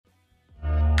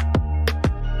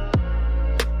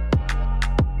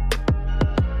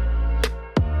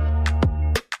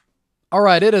All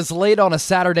right, it is late on a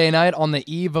Saturday night on the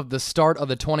eve of the start of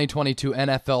the 2022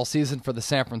 NFL season for the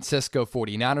San Francisco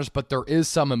 49ers, but there is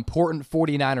some important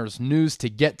 49ers news to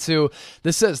get to.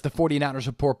 This is the 49ers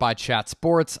Report by Chat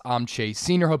Sports. I'm Chase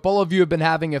Sr. Hope all of you have been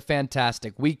having a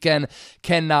fantastic weekend.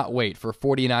 Cannot wait for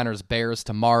 49ers Bears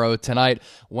tomorrow. Tonight,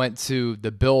 went to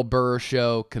the Bill Burr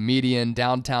Show, comedian,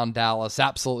 downtown Dallas.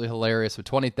 Absolutely hilarious with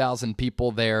 20,000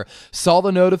 people there. Saw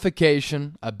the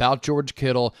notification about George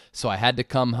Kittle, so I had to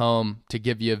come home to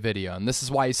give you a video. And this is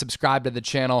why you subscribe to the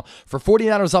channel for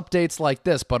 49ers updates like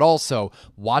this, but also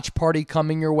watch party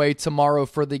coming your way tomorrow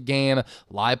for the game,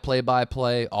 live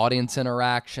play-by-play, audience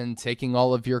interaction, taking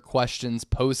all of your questions,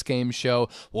 post-game show.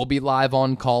 We'll be live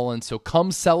on call-in, so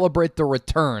come celebrate the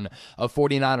return of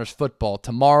 49ers football.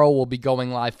 Tomorrow we'll be going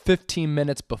live 15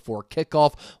 minutes before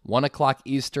kickoff, 1 o'clock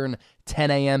Eastern,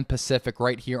 10 a.m. Pacific,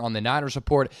 right here on the Niners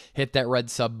Report. Hit that red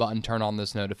sub button, turn on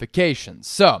those notifications.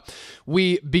 So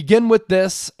we begin with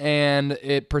this, and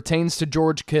it pertains to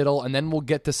George Kittle, and then we'll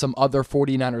get to some other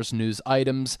 49ers news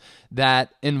items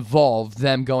that involve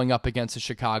them going up against the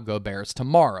Chicago Bears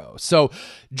tomorrow. So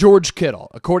George Kittle,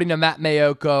 according to Matt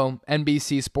Maiocco,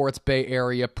 NBC Sports Bay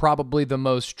Area, probably the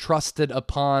most trusted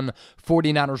upon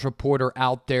 49ers reporter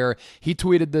out there. He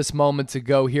tweeted this moments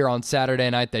ago here on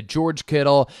Saturday night that George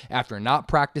Kittle, after not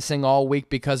practicing all week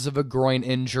because of a groin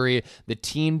injury, the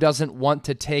team doesn't want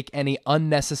to take any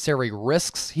unnecessary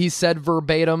risks, he said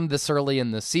verbatim, this early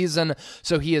in the season,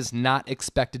 so he is not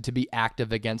expected to be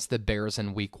active against the Bears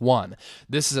in week 1.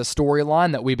 This is a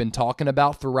storyline that we've been talking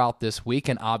about throughout this week,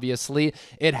 and obviously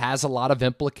it has a lot of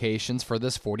implications for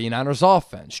this 49ers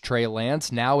offense. Trey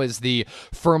Lance now is the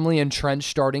firmly entrenched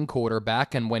starting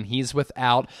quarterback, and when he's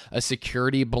without a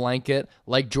security blanket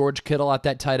like George Kittle at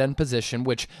that tight end position,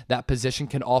 which that position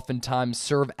can oftentimes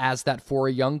serve as that for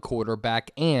a young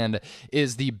quarterback and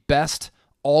is the best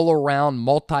all-around,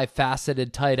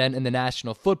 multifaceted tight end in the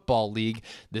National Football League,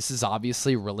 this is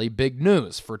obviously really big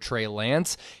news for Trey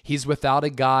Lance. He's without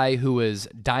a guy who is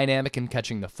dynamic in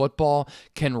catching the football,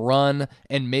 can run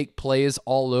and make plays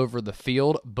all over the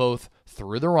field, both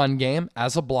through the run game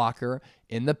as a blocker,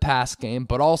 in the pass game,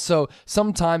 but also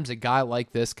sometimes a guy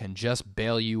like this can just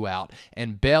bail you out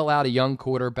and bail out a young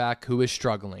quarterback who is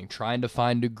struggling, trying to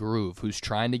find a groove, who's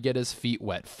trying to get his feet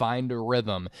wet, find a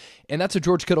rhythm. And that's what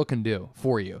George Kittle can do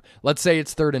for you. Let's say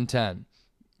it's 3rd and 10.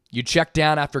 You check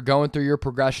down after going through your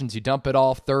progressions, you dump it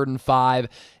off 3rd and 5,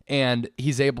 and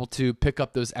he's able to pick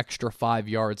up those extra 5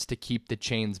 yards to keep the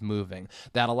chains moving.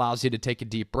 That allows you to take a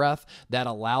deep breath. That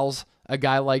allows a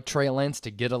guy like Trey Lance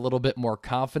to get a little bit more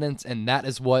confidence, and that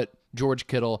is what George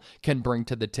Kittle can bring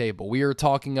to the table. We are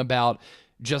talking about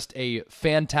just a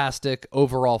fantastic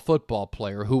overall football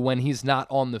player who, when he's not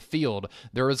on the field,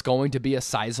 there is going to be a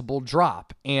sizable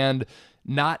drop. And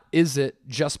not is it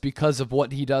just because of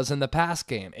what he does in the pass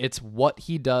game. It's what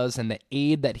he does and the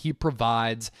aid that he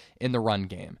provides in the run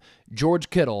game. George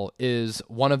Kittle is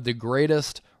one of the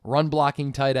greatest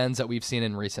run-blocking tight ends that we've seen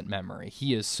in recent memory.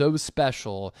 He is so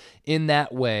special in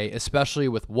that way, especially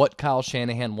with what Kyle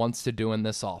Shanahan wants to do in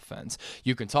this offense.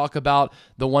 You can talk about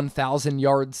the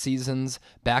 1,000-yard seasons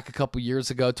back a couple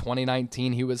years ago,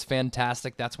 2019. He was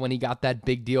fantastic. That's when he got that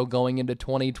big deal going into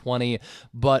 2020.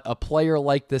 But a player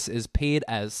like this is paid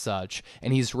as such,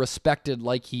 and he's respected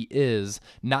like he is,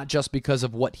 not just because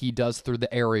of what he does through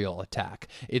the aerial attack.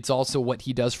 It's also what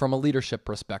he does from a leadership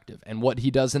perspective and what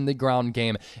he does in the ground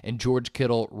game. And George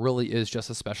Kittle really is just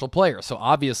a special player. So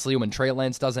obviously when Trey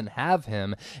Lance doesn't have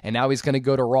him, and now he's going to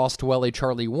go to Ross Dwelley,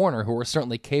 Charlie Warner, who are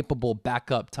certainly capable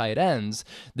backup tight ends,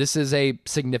 this is a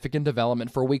significant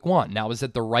development for week 1. Now, is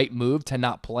it the right move to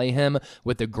not play him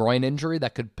with a groin injury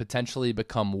that could potentially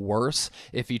become worse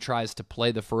if he tries to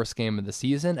play the first game of the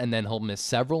season and then he'll miss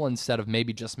several instead of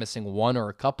maybe just missing one or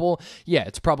a couple? Yeah,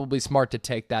 it's probably smart to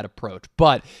take that approach.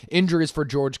 But injuries for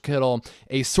George Kittle,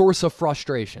 a source of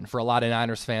frustration for a lot of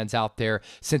Niners fans out there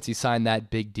since he signed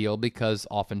that big deal, because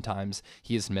oftentimes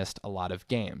he has missed a lot of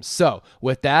games. So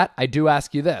with that, I do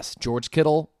ask you this. George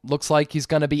Kittle looks like he's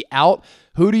going to be out.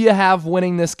 Who do you have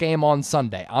winning this game on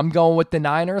Sunday? I'm going with the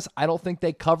Niners. I don't think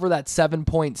they cover that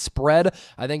 7-point spread.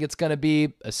 I think it's going to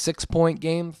be a 6-point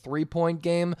game, 3-point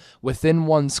game within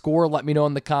one score. Let me know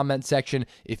in the comment section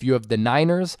if you have the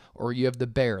Niners or you have the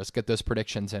Bears. Get those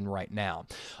predictions in right now.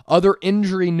 Other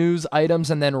injury news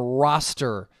items and then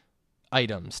roster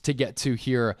items to get to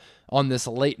here on this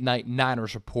late night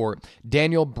Niners report.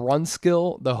 Daniel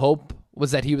Brunskill, the hope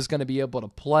was that he was going to be able to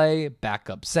play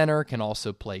backup center, can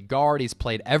also play guard. He's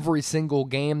played every single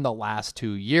game the last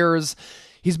 2 years.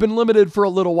 He's been limited for a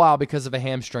little while because of a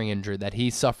hamstring injury that he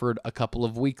suffered a couple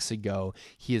of weeks ago.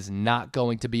 He is not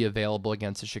going to be available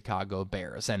against the Chicago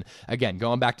Bears. And again,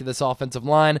 going back to this offensive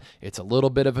line, it's a little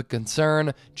bit of a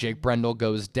concern. Jake Brendel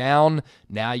goes down.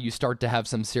 Now you start to have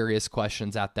some serious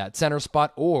questions at that center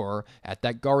spot or at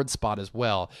that guard spot as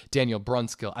well. Daniel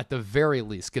Brunskill, at the very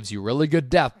least, gives you really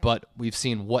good depth, but we've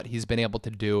seen what he's been able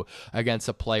to do against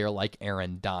a player like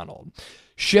Aaron Donald.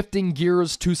 Shifting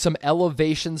gears to some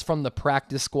elevations from the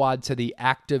practice squad to the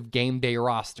active game day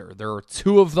roster. There are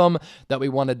two of them that we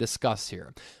want to discuss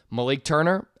here. Malik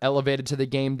Turner elevated to the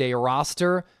game day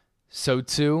roster, so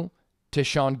too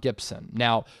Tashaun Gipson.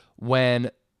 Now, when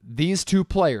these two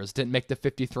players didn't make the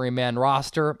 53-man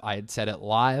roster, I had said it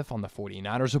live on the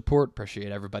 49ers Report.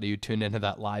 Appreciate everybody who tuned into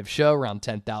that live show. Around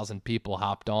 10,000 people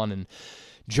hopped on and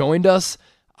joined us.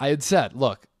 I had said,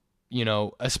 look,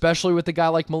 especially with a guy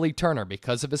like Malik Turner,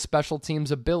 because of his special teams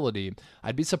ability,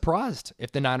 I'd be surprised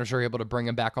if the Niners are able to bring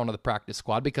him back onto the practice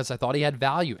squad because I thought he had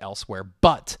value elsewhere.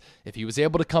 But if he was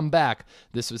able to come back,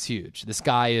 this was huge. This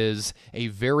guy is a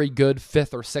very good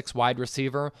 5th or 6th wide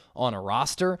receiver on a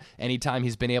roster. Anytime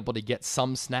he's been able to get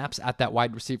some snaps at that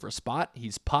wide receiver spot,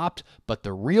 he's popped. But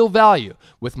the real value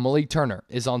with Malik Turner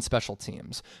is on special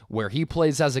teams, where he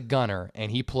plays as a gunner,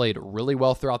 and he played really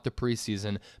well throughout the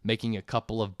preseason, making a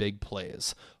couple of big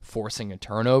plays, forcing a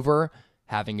turnover,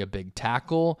 having a big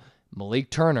tackle. Malik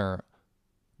Turner,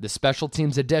 the special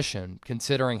teams addition,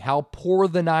 considering how poor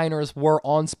the Niners were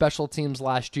on special teams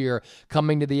last year,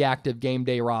 coming to the active game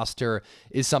day roster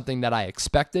is something that I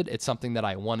expected. It's something that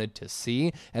I wanted to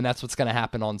see, and that's what's going to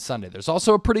happen on Sunday. There's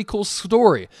also a pretty cool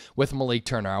story with Malik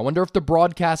Turner. I wonder if the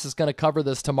broadcast is going to cover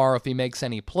this tomorrow if he makes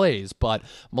any plays, but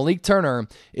Malik Turner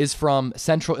is from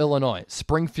Central Illinois,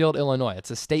 Springfield, Illinois. It's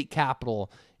a state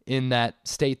capital in that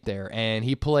state there, and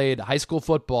he played high school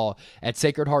football at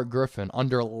Sacred Heart Griffin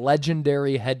under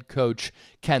legendary head coach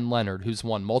Ken Leonard, who's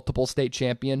won multiple state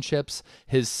championships.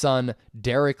 His son,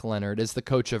 Derek Leonard, is the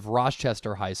coach of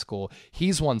Rochester High School.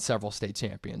 He's won several state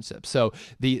championships. So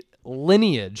the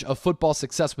lineage of football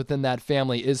success within that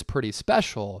family is pretty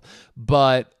special,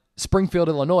 but Springfield,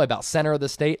 Illinois, about center of the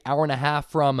state, hour and a half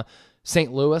from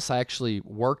St. Louis. I actually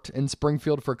worked in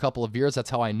Springfield for a couple of years. That's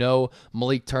how I know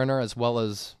Malik Turner as well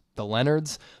as the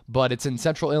Leonards, but it's in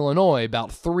Central Illinois, about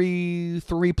three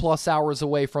plus hours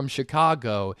away from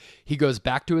Chicago. He goes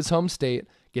back to his home state,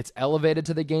 gets elevated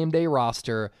to the game day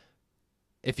roster.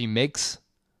 If he makes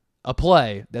a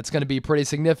play, that's going to be pretty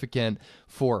significant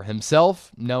for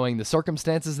himself, knowing the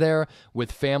circumstances there,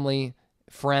 with family,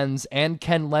 friends, and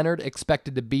Ken Leonard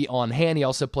expected to be on hand. He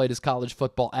also played his college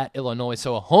football at Illinois,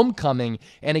 so a homecoming,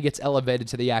 and he gets elevated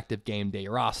to the active game day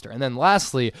roster. And then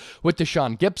lastly, with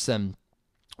Tashaun Gipson,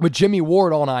 with Jimmy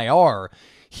Ward on IR,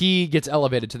 he gets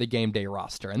elevated to the game day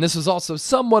roster. And this is also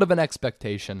somewhat of an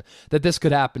expectation that this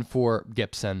could happen for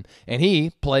Gipson. And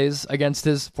he plays against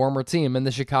his former team in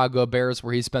the Chicago Bears,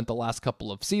 where he spent the last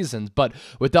couple of seasons. But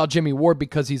without Jimmy Ward,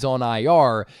 because he's on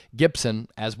IR, Gipson,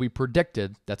 as we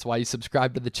predicted, that's why you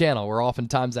subscribe to the channel, we're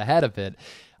oftentimes ahead of it,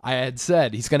 I had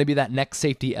said he's going to be that next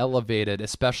safety elevated,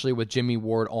 especially with Jimmy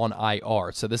Ward on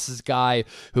IR. So this is a guy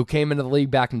who came into the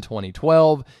league back in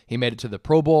 2012. He made it to the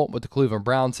Pro Bowl with the Cleveland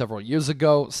Browns several years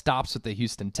ago, stops with the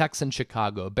Houston Texans,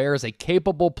 Chicago Bears, a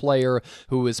capable player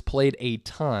who has played a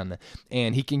ton,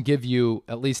 and he can give you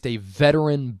at least a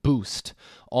veteran boost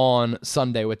on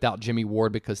Sunday without Jimmy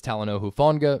Ward, because Talanoa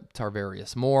Hufanga,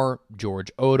 Tarvarius Moore,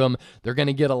 George Odom, they're going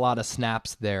to get a lot of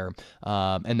snaps there.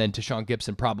 And then Tashaun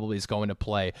Gipson probably is going to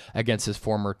play against his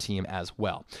former team as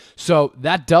well. So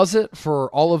that does it for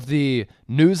all of the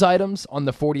news items on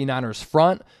the 49ers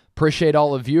front. Appreciate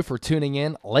all of you for tuning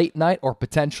in late night or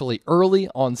potentially early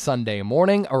on Sunday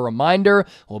morning. A reminder,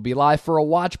 we'll be live for a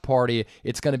watch party.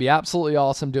 It's going to be absolutely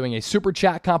awesome, doing a super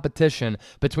chat competition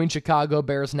between Chicago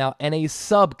Bears Now and a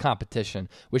sub competition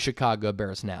with Chicago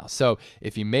Bears Now. So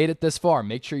if you made it this far,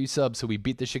 make sure you sub so we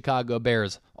beat the Chicago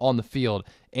Bears on the field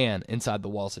and inside the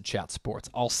walls of Chat Sports.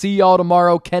 I'll see y'all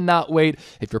tomorrow. Cannot wait.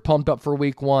 If you're pumped up for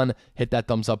week 1, hit that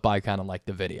thumbs up icon and like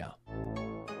the video.